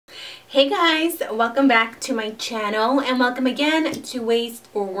Hey guys, welcome back to my channel and welcome again to Waste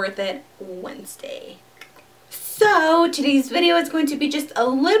or Worth It Wednesday. So today's video is going to be just a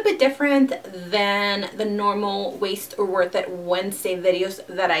little bit different than the normal Waste or Worth It Wednesday videos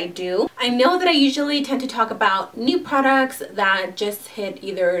that I do. I know that I usually tend to talk about new products that just hit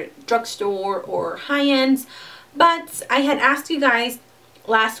either drugstore or high-ends, but I had asked you guys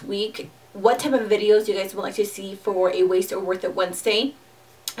last week what type of videos you guys would like to see for a Waste or Worth It Wednesday.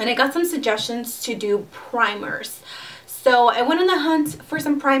 And I got some suggestions to do primers. So I went on the hunt for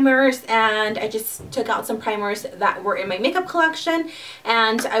some primers and I just took out some primers that were in my makeup collection,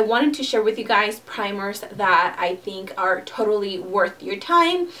 and I wanted to share with you guys primers that I think are totally worth your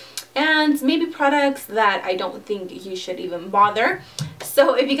time and maybe products that I don't think you should even bother.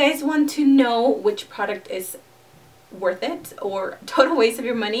 So if you guys want to know which product is worth it or total waste of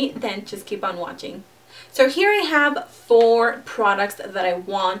your money, then just keep on watching. So here I have 4 products that I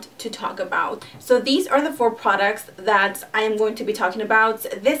want to talk about. So these are the 4 products that I am going to be talking about.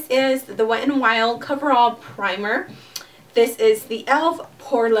 This is the Wet n Wild Coverall Primer. This is the e.l.f.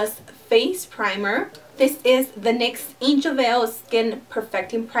 Poreless Face Primer. This is the NYX Angel Veil Skin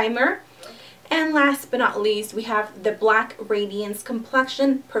Perfecting Primer. And last but not least, we have the Black Radiance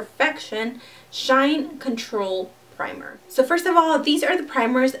Complexion Perfection Shine Control Primer. So first of all, these are the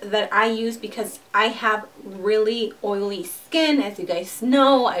primers that I use because I have really oily skin. As you guys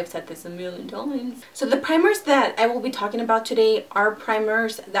know, I've said this a million times. So the primers that I will be talking about today are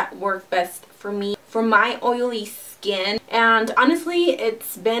primers that work best for me, for my oily skin. And honestly,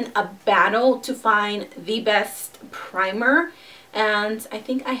 it's been a battle to find the best primer, and I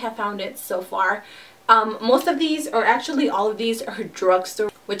think I have found it so far. Most of these, or actually all of these, are drugstore,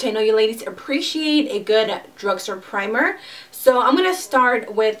 which I know you ladies appreciate a good drugstore primer. So I'm going to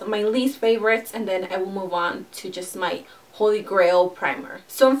start with my least favorites and then I will move on to just my holy grail primer.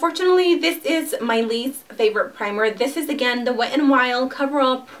 So unfortunately, this is my least favorite primer. This is again the Wet n Wild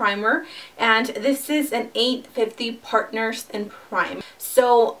Coverall Primer, and this is an 850 Partners in Prime.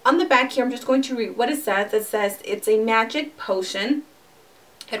 So on the back here, I'm just going to read what it says. It says it's a magic potion.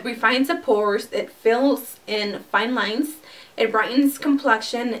 It refines the pores, it fills in fine lines, it brightens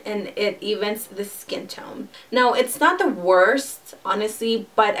complexion, and it evens the skin tone. Now, it's not the worst, honestly,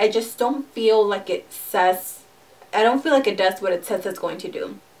 but I just don't feel like it says, I don't feel like it does what it says it's going to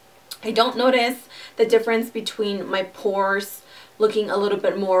do. I don't notice the difference between my pores looking a little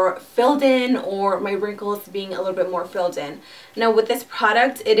bit more filled in or my wrinkles being a little bit more filled in. Now, with this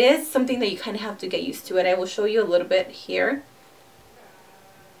product, it is something that you kind of have to get used to it. I will show you a little bit here.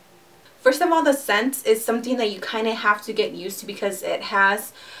 First of all, the scent is something that you kind of have to get used to because it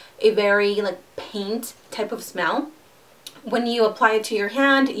has a very like paint type of smell. When you apply it to your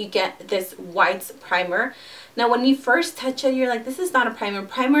hand, you get this white primer. Now when you first touch it, you're like, this is not a primer.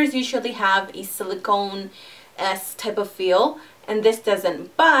 Primers usually have a silicone-esque type of feel, and this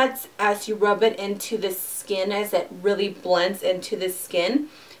doesn't. But as you rub it into the skin, as it really blends into the skin,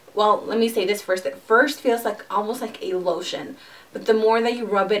 well, let me say this first. It first feels like almost like a lotion. But the more that you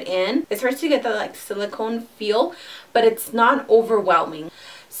rub it in, it starts to get the like silicone feel, but it's not overwhelming.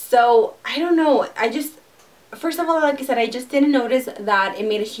 So I don't know, first of all, like I said, I just didn't notice that it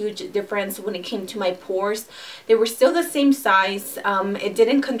made a huge difference when it came to my pores. They were still the same size. It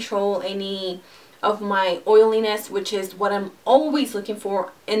didn't control any of my oiliness, which is what I'm always looking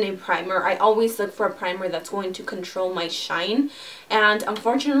for in a primer. I always look for a primer that's going to control my shine, and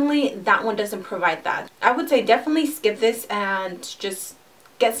unfortunately that one doesn't provide that. I would say definitely skip this and just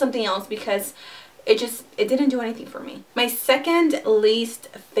get something else because it didn't do anything for me. My second least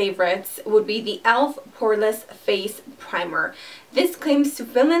favorites would be the e.l.f. Poreless Face Primer. This claims to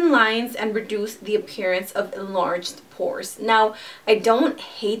fill in lines and reduce the appearance of enlarged pores. Now, I don't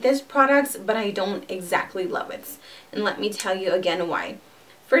hate this product, but I don't exactly love it. And let me tell you again why.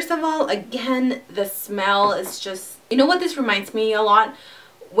 First of all, again, the smell is just, you know what this reminds me a lot?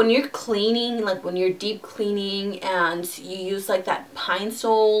 When you're cleaning, like when you're deep cleaning and you use like that pine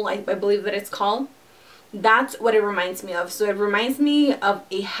sol, I believe that it's called. That's what it reminds me of. So it reminds me of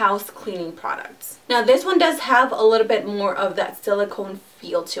a house cleaning product. Now this one does have a little bit more of that silicone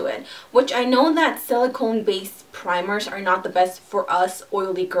feel to it, which I know that silicone based primers are not the best for us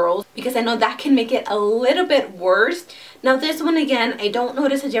oily girls because I know that can make it a little bit worse. Now this one, again, I don't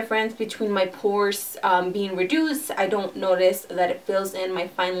notice a difference between my pores being reduced. I don't notice that it fills in my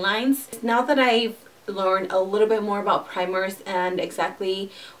fine lines. Now that I've learned a little bit more about primers and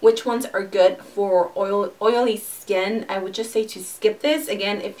exactly which ones are good for oily skin, I would just say to skip this.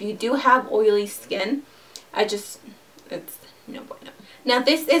 Again, if you do have oily skin, it's no bueno. Now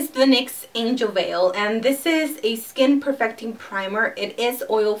this is the NYX Angel Veil, and this is a skin perfecting primer. It is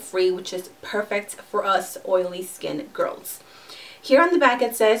oil free, which is perfect for us oily skin girls. Here on the back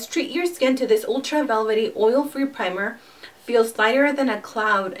it says, treat your skin to this ultra velvety oil free primer. Feels lighter than a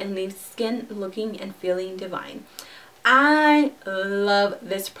cloud and leaves skin looking and feeling divine. I love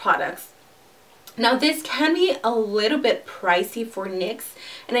this product. Now this can be a little bit pricey for NYX,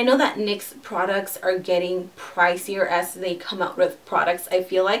 and I know that NYX products are getting pricier as they come out with products, I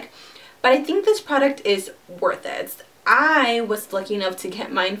feel like, but I think this product is worth it. I was lucky enough to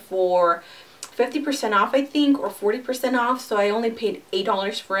get mine for 50% off, I think, or 40% off, so I only paid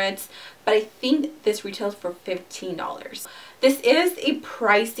 $8 for it, but I think this retails for $15. This is a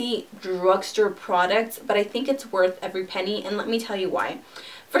pricey drugstore product, but I think it's worth every penny, and let me tell you why.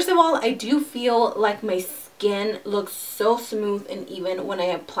 First of all, I do feel like my skin looks so smooth and even when I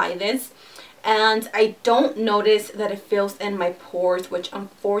apply this, and I don't notice that it fills in my pores, which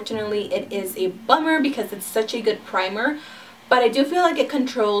unfortunately it is a bummer because it's such a good primer, but I do feel like it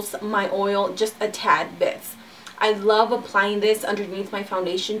controls my oil just a tad bit. I love applying this underneath my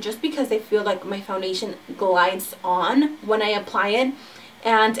foundation just because I feel like my foundation glides on when I apply it,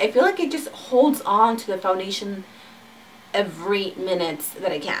 and I feel like it just holds on to the foundation every minute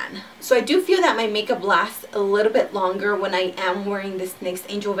that I can. So I do feel that my makeup lasts a little bit longer when I am wearing this NYX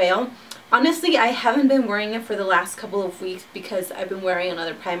Angel Veil. Honestly, I haven't been wearing it for the last couple of weeks because I've been wearing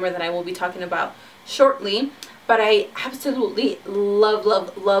another primer that I will be talking about shortly. But I absolutely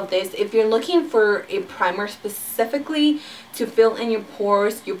love this. If you're looking for a primer specifically to fill in your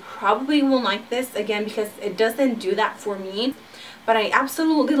pores, you probably won't like this, again, because it doesn't do that for me. But I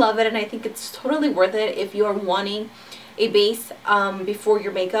absolutely love it, and I think it's totally worth it if you are wanting a base before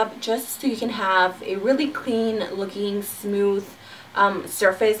your makeup, just so you can have a really clean looking smooth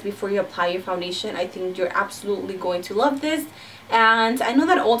surface before you apply your foundation. I think you're absolutely going to love this. And I know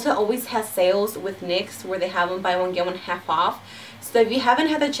that Ulta always has sales with NYX where they have them buy one get one half off, so if you haven't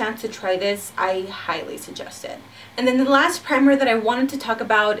had the chance to try this, I highly suggest it. And then the last primer that I wanted to talk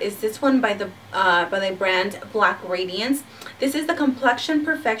about is this one by the brand Black Radiance. This is the Complexion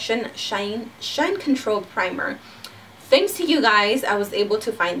Perfection Shine Control Primer. Thanks to you guys, I was able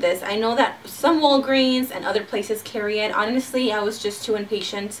to find this. I know that some Walgreens and other places carry it. Honestly, I was just too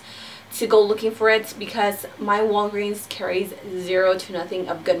impatient to go looking for it because my Walgreens carries 0 to nothing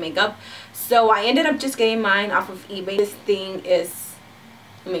of good makeup. So I ended up just getting mine off of eBay. This thing is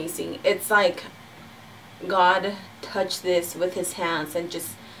amazing. It's like God touched this with his hands and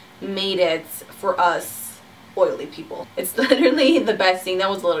just made it for us oily people. It's literally the best thing. That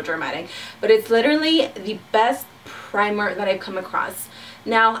was a little dramatic, but it's literally the best primer that I've come across.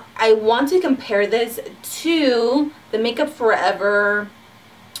 Now I want to compare this to the Makeup Forever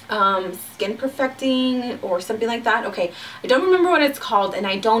Skin Perfecting or something like that. Okay, I don't remember what it's called, and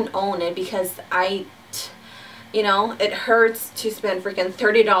I don't own it because you know, it hurts to spend freaking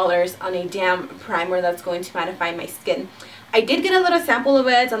 $30 on a damn primer that's going to mattify my skin. I did get a little sample of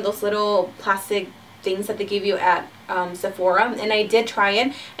it on those little plastic things that they give you at Sephora, and I did try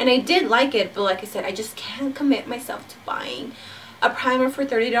it and I did like it, but like I said, I just can't commit myself to buying a primer for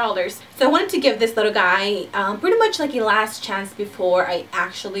 $30. So I wanted to give this little guy pretty much like a last chance before I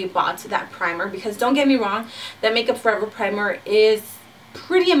actually bought that primer, because don't get me wrong, that Makeup Forever primer is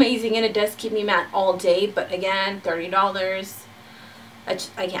pretty amazing and it does keep me matte all day, but again, $30,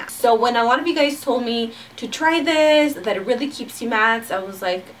 I can't. So when a lot of you guys told me to try this, that it really keeps you matte, I was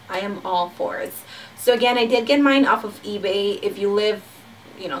like, I am all for it. So again, I did get mine off of eBay. If you live,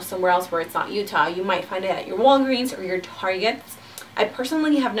 you know, somewhere else where it's not Utah, you might find it at your Walgreens or your Targets. I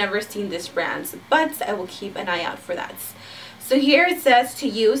personally have never seen this brand, but I will keep an eye out for that. So here it says to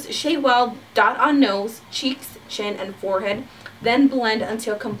use, shade well, dot on nose, cheeks, chin, and forehead, then blend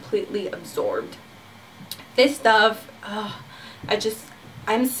until completely absorbed. This stuff,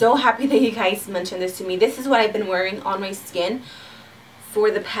 I'm so happy that you guys mentioned this to me. This is what I've been wearing on my skin for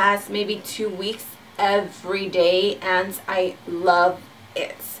the past maybe 2 weeks every day, and I love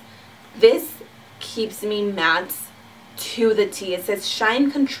it. This keeps me matte to the T. It says Shine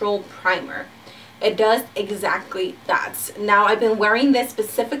Control Primer. It does exactly that. Now I've been wearing this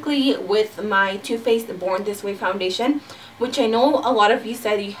specifically with my Too Faced Born This Way foundation, which I know a lot of you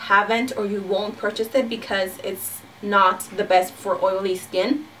said you haven't or you won't purchase it because it's not the best for oily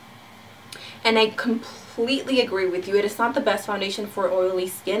skin. And I completely agree with you. It is not the best foundation for oily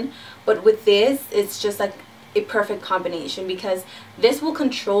skin, but with this, it's just like a perfect combination, because this will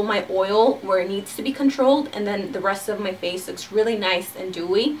control my oil where it needs to be controlled, and then the rest of my face looks really nice and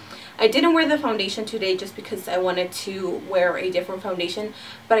dewy. I didn't wear the foundation today just because I wanted to wear a different foundation,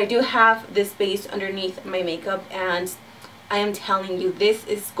 but I do have this base underneath my makeup, and I am telling you, this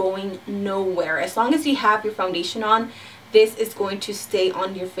is going nowhere. As long as you have your foundation on, this is going to stay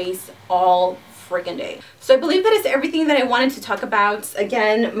on your face all freaking day. So I believe that is everything that I wanted to talk about.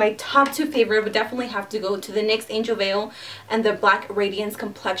 Again, my top two favorite would definitely have to go to the NYX Angel Veil and the Black Radiance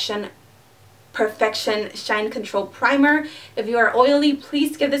Complexion Perfection Shine Control Primer. If you are oily,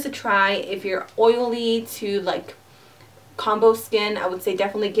 please give this a try. If you're oily to like combo skin, I would say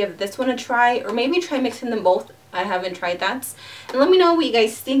definitely give this one a try, or maybe try mixing them both. I haven't tried that. And let me know what you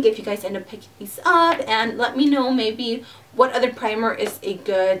guys think if you guys end up picking these up, and let me know maybe what other primer is a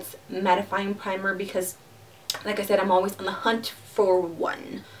good mattifying primer, because like I said, I'm always on the hunt for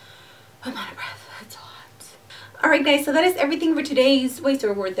one. I'm out of breath. It's hot. Alright guys, so that is everything for today's Waste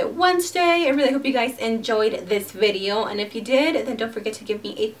or Worth It Wednesday. I really hope you guys enjoyed this video, and if you did, then don't forget to give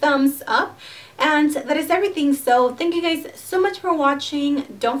me a thumbs up. And that is everything. So thank you guys so much for watching.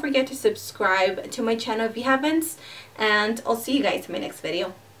 Don't forget to subscribe to my channel if you haven't, and I'll see you guys in my next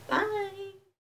video. Bye!